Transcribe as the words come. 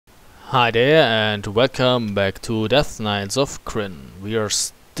Hi there and welcome back to Death Knights of Krynn. We are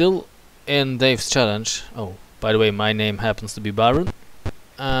still in Dave's challenge. Oh, by the way, my name happens to be Byron.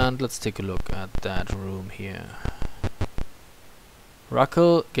 And let's take a look at that room here.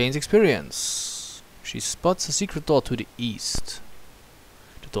 Raquel gains experience. She spots a secret door to the east.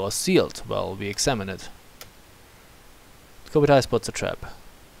 The door is sealed. Well, we examine it. Kobitai spots a trap.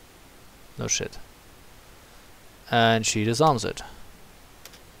 No shit. And she disarms it.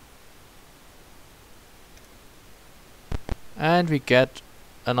 And we get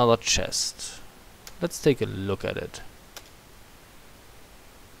another chest. Let's take a look at it.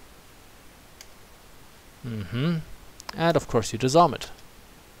 And of course you disarm it.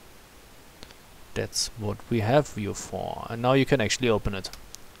 That's what we have you for. And now you can actually open it.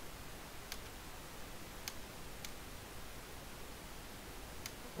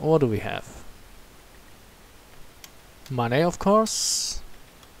 What do we have? Money, of course.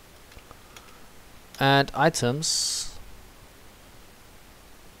 And items.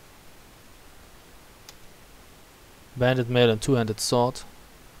 Bandit mail and two-handed sword.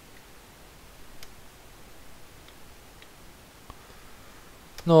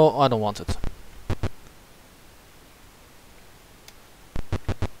 No, I don't want it.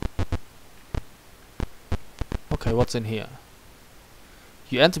 Okay, what's in here?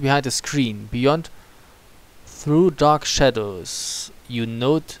 You enter behind a screen. Beyond, through dark shadows, you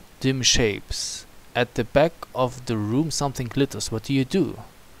note dim shapes. At the back of the room something glitters. What do?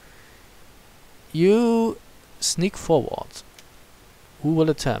 You sneak forward. Who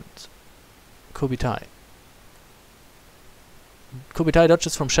will attempt? Kobitai. Kobitai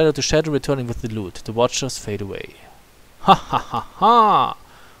dodges from shadow to shadow, returning with the loot. The watchers fade away. Ha ha ha ha!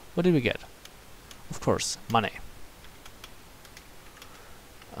 What did we get? Of course, money.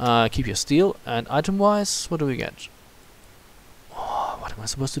 Keep your steel. And item-wise, what do we get? Oh, what am I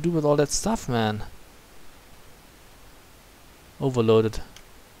supposed to do with all that stuff, man? Overloaded.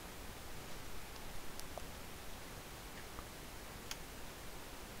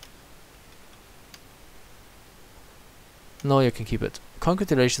 No, you can keep it.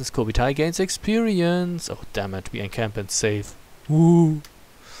 Congratulations, Kobitai gains experience. Oh, damn it, we encamp and save. Woo!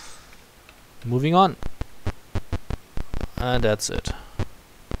 Moving on. And that's it.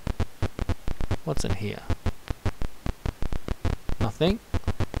 What's in here? Nothing.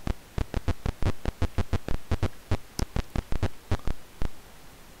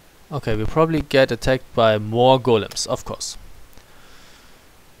 Okay, we'll probably get attacked by more golems, of course.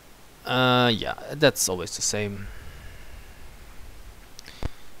 Yeah, that's always the same.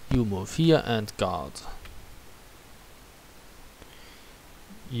 You move here and guard.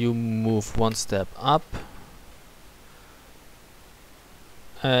 You move one step up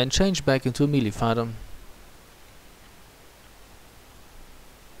and change back into a melee fighter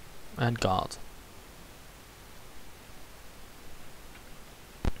and guard.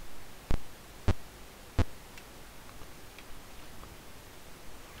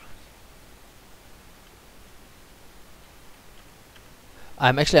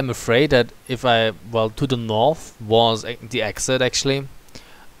 I'm afraid that if to the north was the exit actually, and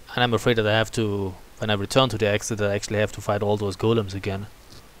I'm afraid that I have to, when I return to the exit, I actually have to fight all those golems again.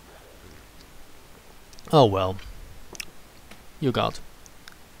 Oh well. You guard.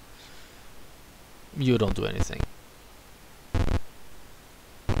 You don't do anything.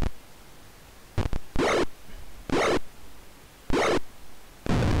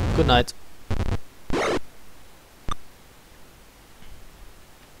 Good night.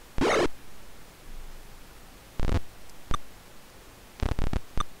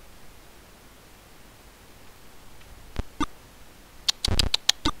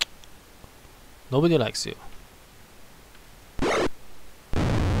 Nobody likes you.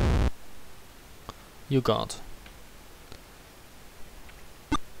 You guard.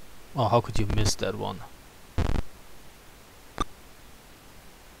 Oh, how could you miss that one?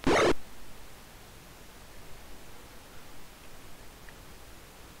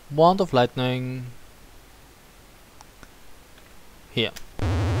 Wand of lightning. Here.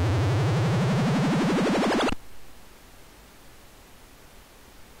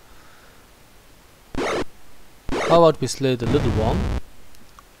 How about we slay the little one?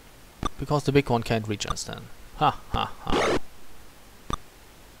 Because the big one can't reach us then. Ha ha ha.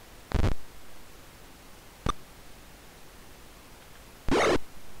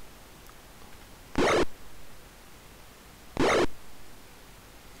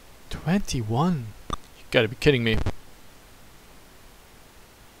 $21? You gotta be kidding me.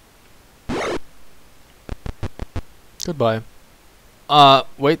 Goodbye.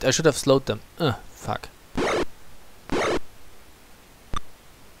 Wait, I should have slowed them. Fuck.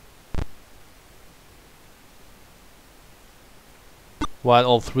 While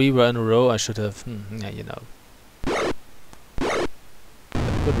all three were in a row, I should have... yeah, you know.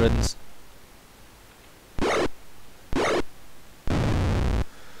 Good riddance.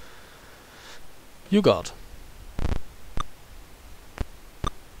 You got.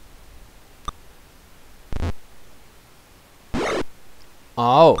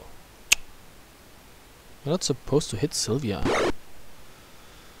 Oh. You're not supposed to hit Sylvia.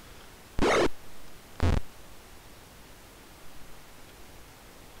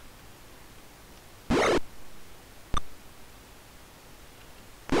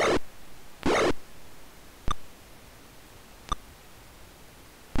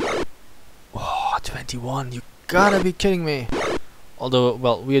 Oh, 21. You gotta be kidding me. Although,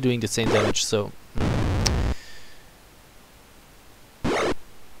 well, we are doing the same damage, so...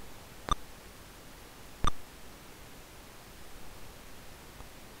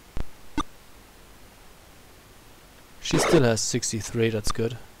 She still has 63, that's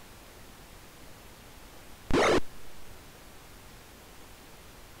good.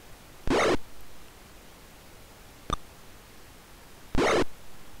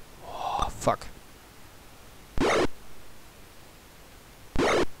 Oh, fuck.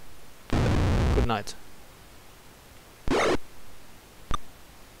 Good night.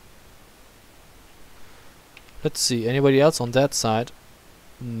 Let's see, anybody else on that side?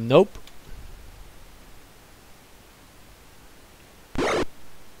 Nope.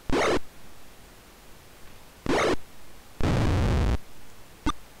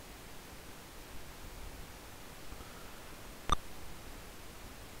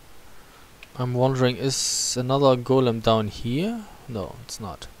 I'm wondering, is another golem down here? No, it's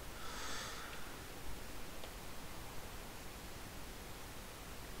not.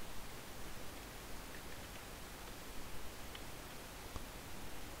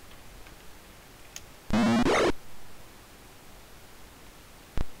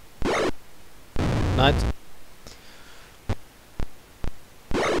 Night.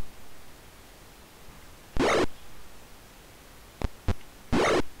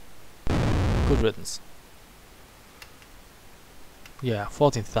 Good riddance. Yeah,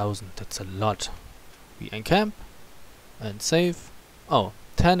 14,000, that's a lot. We encamp and save. Oh,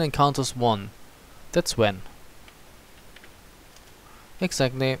 10 encounters 1. That's when.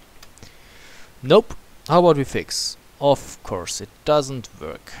 Exactly. Nope. How about we fix? Of course, it doesn't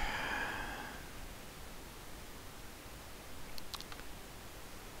work.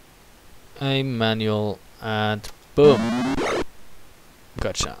 A manual and boom.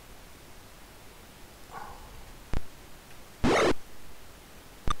 Gotcha.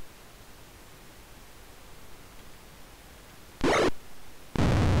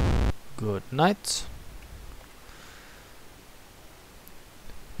 Good night.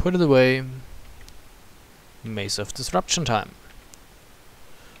 Put it away. Maze of Disruption time.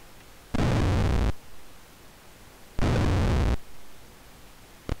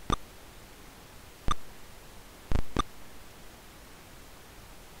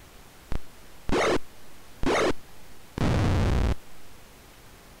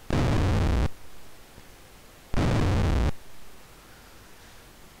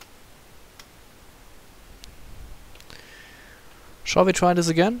 Shall we try this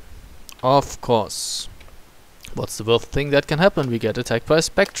again? Of course. What's the worst thing that can happen? We get attacked by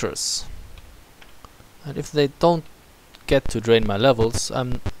specters. And if they don't get to drain my levels,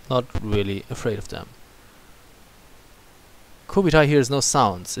 I'm not really afraid of them. Kubitai hears no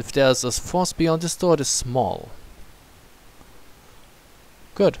sounds. If there's a force beyond this door, it is small.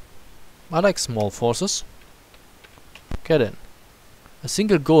 Good. I like small forces. Get in. A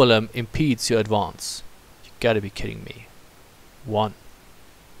single golem impedes your advance. You gotta be kidding me. 1.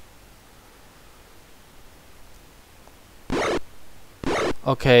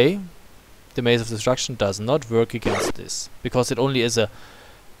 Okay, the Maze of Destruction does not work against this, because it only is a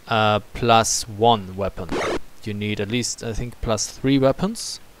 +1 weapon. You need at least, I think, +3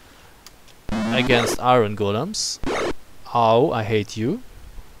 weapons against iron golems. Ow, I hate you.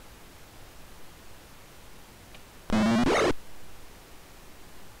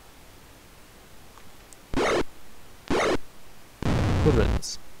 Good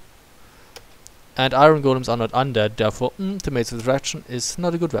riddance. And iron golems are not undead, therefore the Maze of Destruction is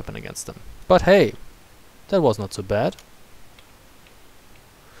not a good weapon against them. But hey, that was not so bad.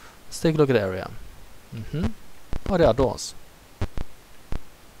 Let's take a look at the area. Oh, there are doors.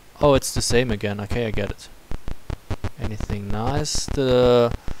 Oh, it's the same again. Okay, I get it. Anything nice?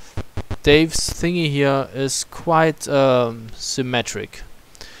 The Dave's thingy here is quite symmetric.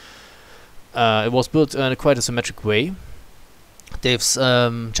 It was built in quite a symmetric way. Dave's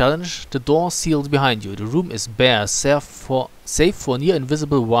challenge. The door sealed behind you. The room is bare, safe for near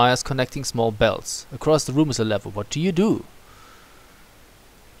invisible wires connecting small bells. Across the room is a lever. What do?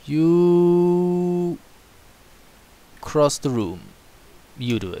 You cross the room.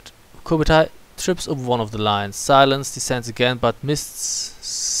 You do it. Kobitai trips over one of the lines. Silence descends again, but mist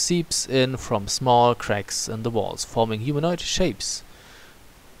seeps in from small cracks in the walls, forming humanoid shapes.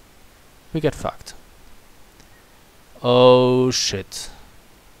 We get fucked. Oh shit.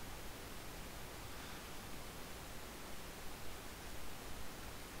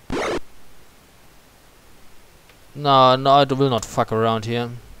 No, I will not fuck around here.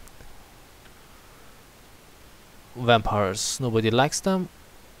 Vampires. Nobody likes them.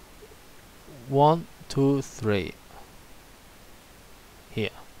 1, 2, 3. Here.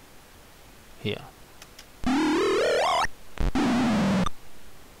 Here.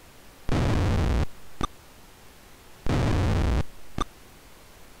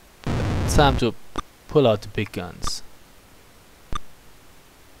 Time to pull out the big guns.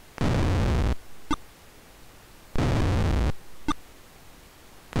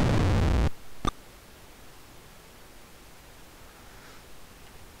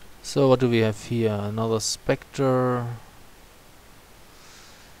 So what do we have here? Another spectre.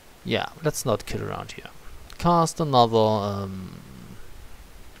 Yeah, let's not kid around here. Cast another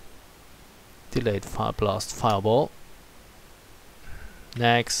delayed fire blast fireball.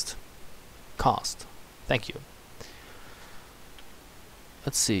 Next. Cast. Thank you.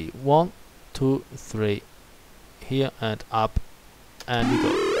 Let's see. 1, 2, 3. Here and up. And we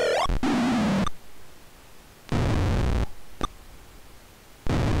go.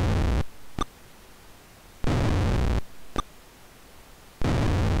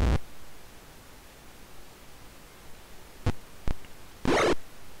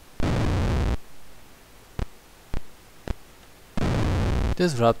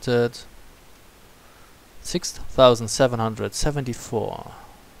 Disrupted. 6,774.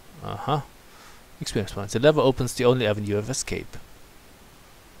 Experience points. The lever opens the only avenue of escape.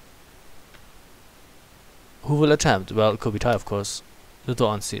 Who will attempt? Well, Kobitai, of course. The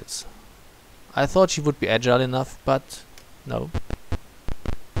door unseals. I thought she would be agile enough, but no.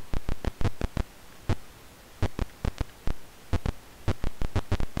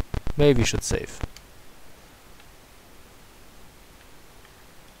 Maybe we should save.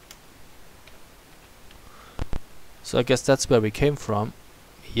 So I guess that's where we came from.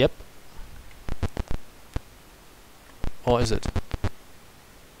 Yep. Or is it?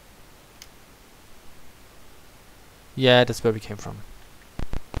 Yeah, that's where we came from.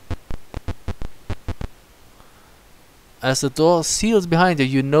 As the door seals behind you,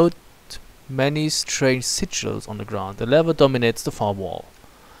 you note many strange sigils on the ground. The lever dominates the far wall.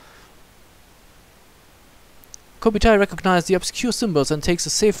 Kobitai recognizes the obscure symbols and takes a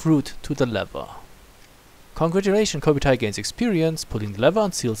safe route to the lever. Congratulations, Kobitai gains experience, pulling the lever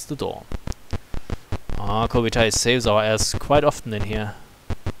and seals the door. Ah, Kobitai saves our ass quite often in here.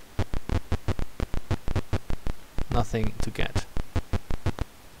 Nothing to get.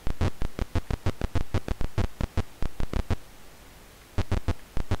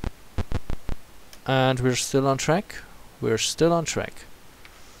 And we're still on track. We're still on track.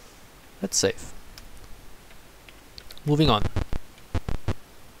 Let's save. Moving on.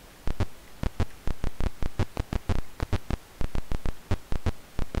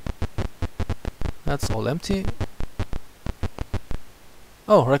 That's all empty.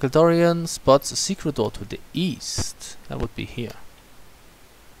 Oh, Rakaldorian spots a secret door to the east. That would be here.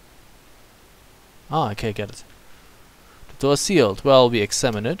 Ah, okay, get it. The door is sealed. Well, we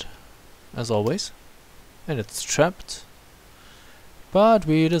examine it, as always. And it's trapped. But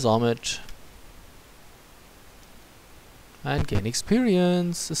we disarm it. And gain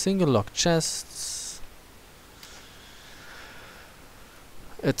experience. A single locked chest.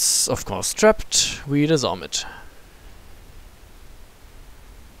 It's of course trapped. We disarm it.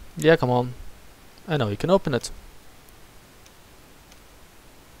 Yeah, come on. I know you can open it.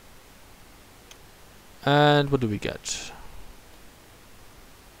 And what do we get?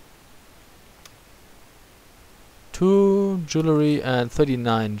 2 jewelry and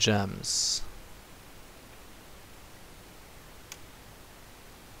 39 gems.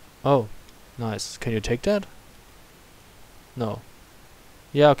 Oh, nice. Can you take that? No.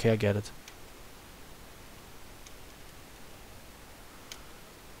 Yeah, okay, I get it.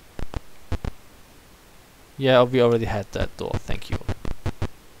 Yeah, we already had that door, thank you.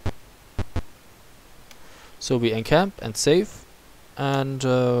 So we encamp and save and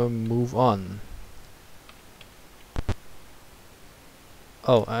move on.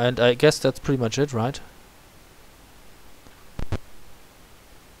 Oh, and I guess that's pretty much it, right?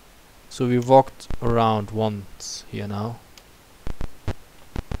 So we walked around once here now.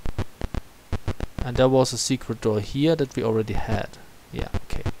 And there was a secret door here that we already had. Yeah,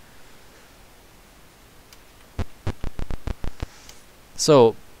 okay.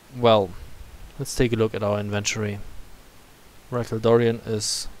 So, well, let's take a look at our inventory. Dorian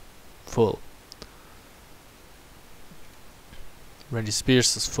is full. Randy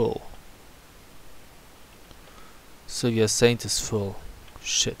Spears is full. Sylvia Saint is full.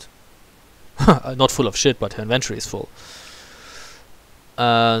 Shit. Not full of shit, but her inventory is full.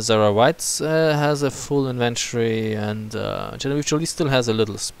 Zara White has a full inventory, and Genevieve Jolie still has a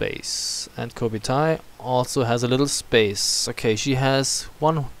little space. And Kobitai also has a little space. Okay, she has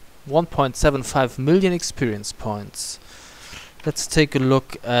 1.75 million experience points. Let's take a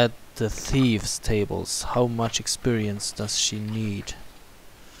look at the thieves tables. How much experience does she need?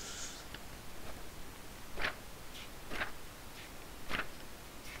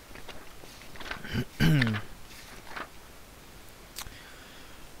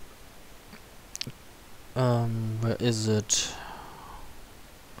 Where is it?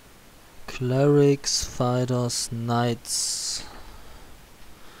 Clerics, fighters, knights,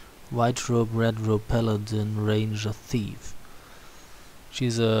 white robe, red robe, paladin, ranger, thief.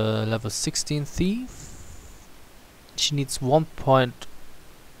 She's a level 16 thief. She needs 1 point.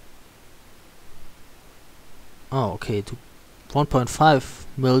 Oh, okay, to 1.5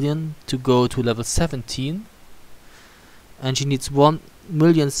 million to go to level 17, and she needs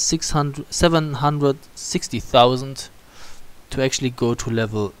 1,760,000 to actually go to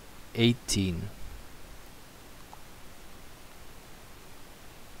level 18.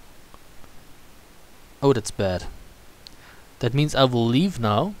 Oh, that's bad. That means I will leave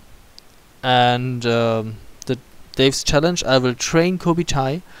now, and the Dave's challenge, I will train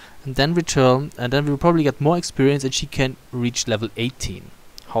Kobitai and then return, and then we'll probably get more experience and she can reach level 18.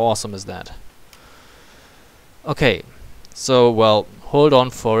 How awesome is that? Okay, so well, hold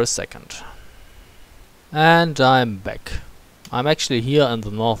on for a second. And I'm back. I'm actually here in the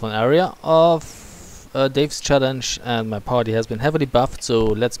northern area of Dave's challenge, and my party has been heavily buffed, so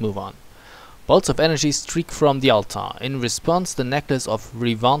let's move on. Bolts of energy streak from the altar. In response, the necklace of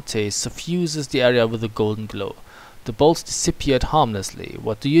Rivante suffuses the area with a golden glow. The bolts dissipate harmlessly.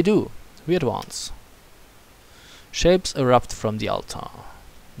 What do? We advance. Shapes erupt from the altar.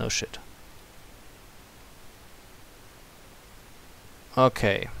 No shit.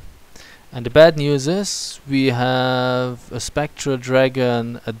 Okay. And the bad news is we have a spectral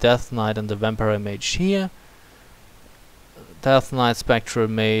dragon, a death knight, and a vampire mage here. Death knight, spectral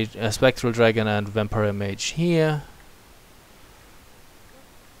mage, spectral dragon, and vampire mage here.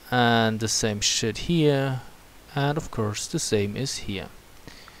 And the same shit here. And of course the same is here.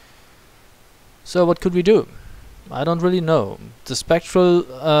 So what could we do? I don't really know. The spectral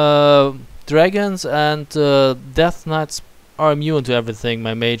dragons and death knights are immune to everything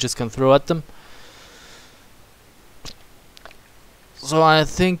my mages can throw at them. So I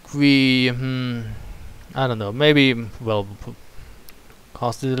think we I don't know, maybe, well,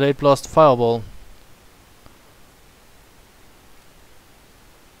 cast the delayed blast fireball.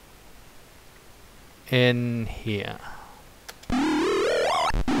 In here.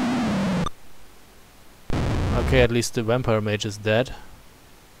 Okay, at least the vampire mage is dead.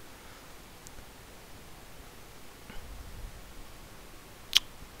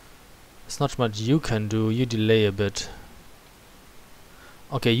 There's not much you can do, you delay a bit.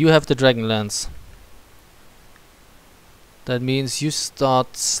 Okay, you have the dragon lance. That means you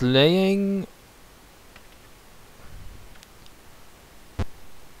start slaying.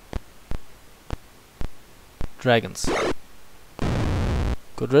 Dragons.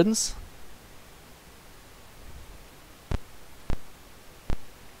 Good riddance.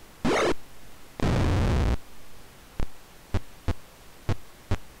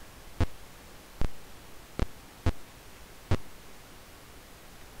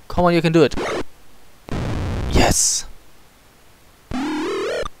 Come on, you can do it. Yes.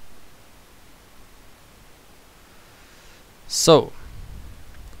 So,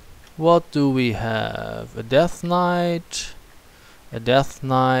 what do we have? A death knight, a death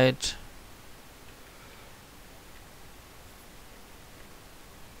knight,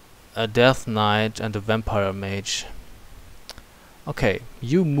 a death knight, and a vampire mage. Okay,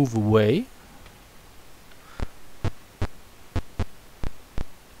 you move away.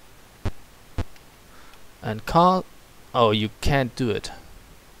 And Carl, oh, you can't do it.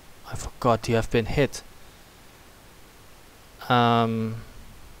 I forgot you have been hit.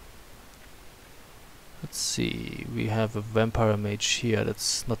 Let's see, we have a vampire mage here,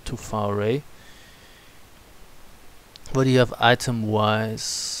 that's not too far away. What do you have item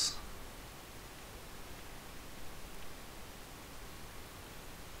wise?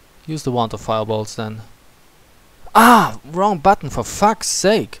 Use the wand of fireballs then. Ah! Wrong button, for fuck's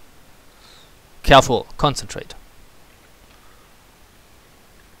sake! Careful, concentrate.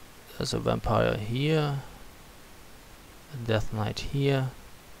 There's a vampire here. A Death Knight here.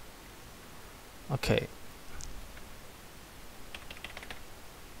 Okay.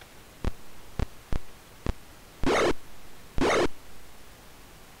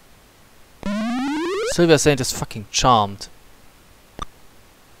 Sylvia Saint is fucking charmed.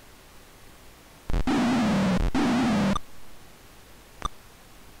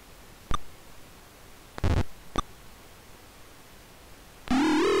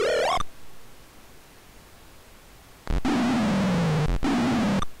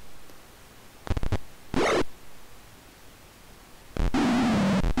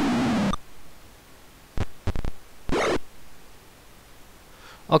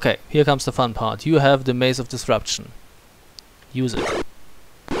 Okay, here comes the fun part. You have the Maze of Disruption. Use it.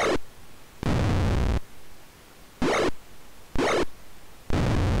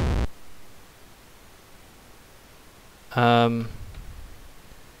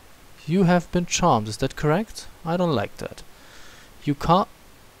 You have been charmed, is that correct? I don't like that. You can't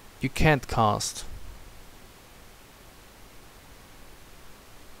cast.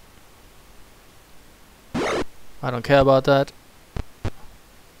 I don't care about that.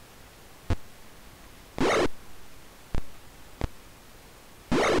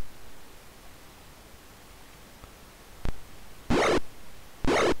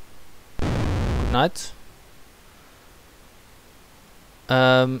 Good night.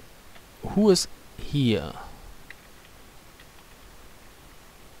 Who is here?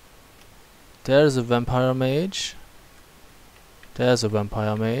 There's a vampire mage. There's a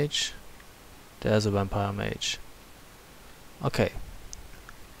vampire mage. There's a vampire mage. Okay.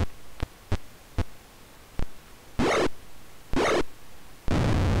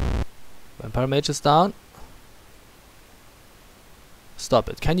 Vampire mage is down. Stop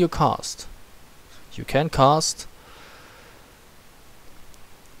it. Can you cast? You can cast.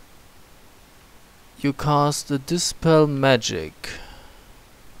 You cast the Dispel Magic.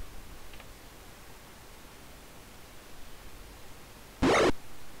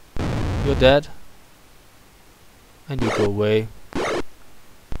 You're dead. And you go away.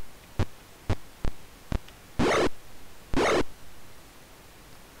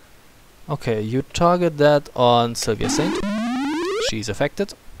 Okay, you target that on Sylvia Saint. She's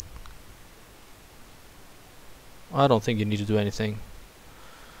affected. I don't think you need to do anything.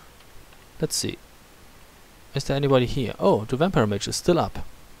 Let's see. Is there anybody here? Oh, the vampire mage is still up.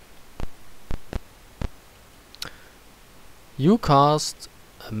 You cast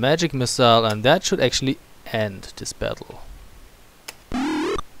a magic missile and that should actually end this battle.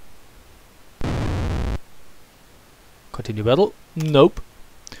 Continue battle? Nope.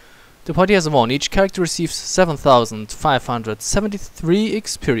 The party has won. Each character receives 7,573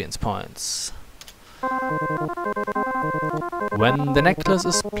 experience points. When the necklace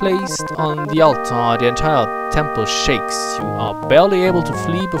is placed on the altar, the entire temple shakes. You are barely able to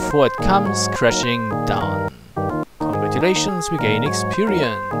flee before it comes crashing down. Congratulations, we gain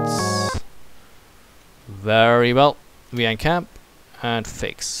experience. Very well. We encamp and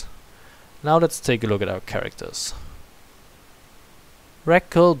fix. Now let's take a look at our characters.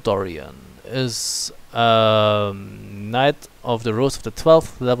 Raquel Dorian is Knight of the Rose of the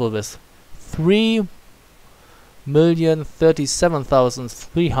 12th level with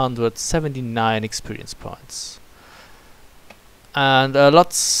 3,037,379 experience points. And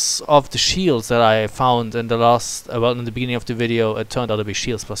lots of the shields that I found in the last, well, in the beginning of the video, it turned out to be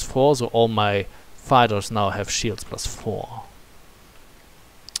shields +4, so all my fighters now have shields +4.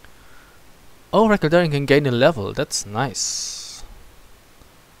 Oh, Raquel Dorian can gain a level, that's nice.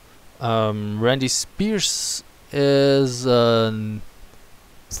 Randy Spears is a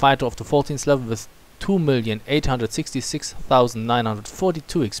fighter of the 14th level with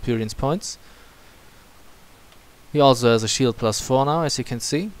 2,866,942 experience points. He also has a shield +4 now, as you can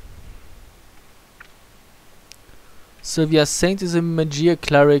see. Sylvia Saint is a Magier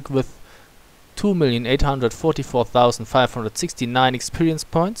cleric with 2,844,569 experience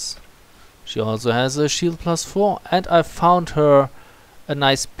points. She also has a shield +4, and I found her a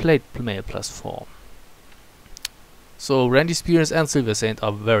nice plate mail +4. So Randy Spears and Sylvia Saint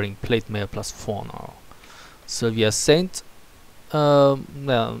are wearing plate mail +4 now. Sylvia Saint,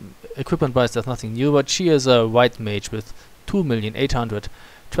 well, equipment wise there's nothing new, but she is a white mage with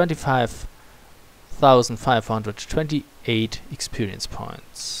 2,825,528 experience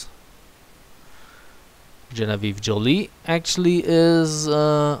points. Genevieve Jolie actually is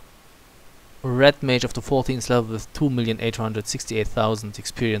Red Mage of the 14th level with 2,868,000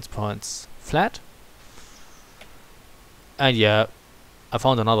 experience points flat. And yeah, I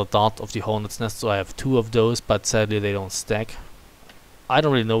found another Dart of the Hornet's Nest, so I have 2 of those, but sadly they don't stack. I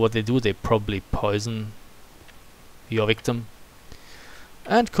don't really know what they do, they probably poison your victim.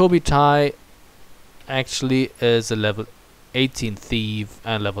 And Kobe Tai actually is a level 18 Thief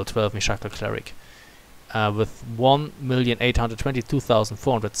and level 12 Mishakal Cleric. With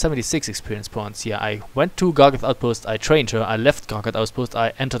 1,822,476 experience points. Yeah, I went to Gargeth Outpost, I trained her, I left Gargeth Outpost,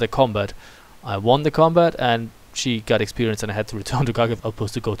 I entered a combat. I won the combat and she got experience and I had to return to Gargeth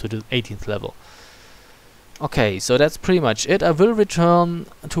Outpost to go to the 18th level. Okay, so that's pretty much it. I will return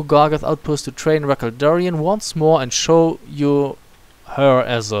to Gargeth Outpost to train Rakaldarian once more and show you her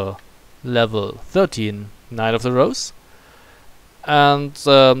as a level 13 Knight of the Rose. And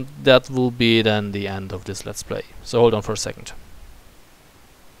that will be then the end of this Let's Play. So hold on for a second.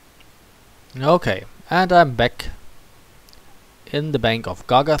 Okay, and I'm back in the bank of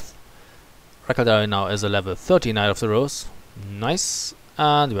Gargeth. Rakaldari now is a level 30 Knight of the Rose. Nice.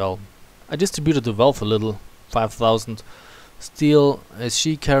 And well, I distributed the wealth a little. 5,000 steel. Is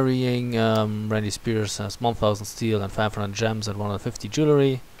she carrying? Randy Spears has 1,000 steel and 500 gems and 150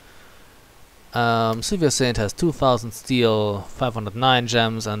 jewelry. Sylvia Saint has 2,000 steel, 509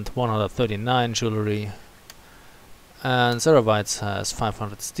 gems and 139 jewelry. And Sarah Whites has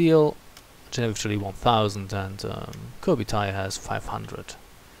 500 steel, Genevieve Jolie 1,000 and Kobe Tai has 500.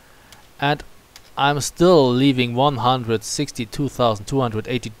 And I'm still leaving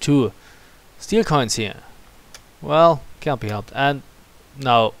 162,282 steel coins here. Well, can't be helped. And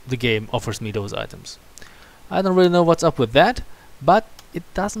now the game offers me those items. I don't really know what's up with that, but it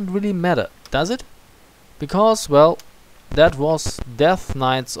doesn't really matter, does it? Because, well, that was Death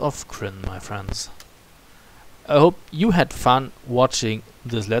Knights of Krynn, my friends. I hope you had fun watching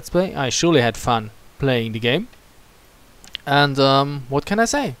this Let's Play. I surely had fun playing the game. And what can I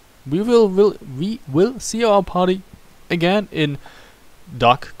say? We will see our party again in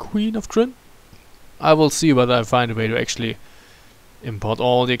Dark Queen of Krynn. I will see whether I find a way to actually import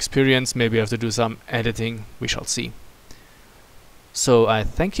all the experience. Maybe I have to do some editing. We shall see. So I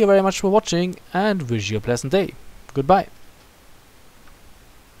thank you very much for watching and wish you a pleasant day. Goodbye.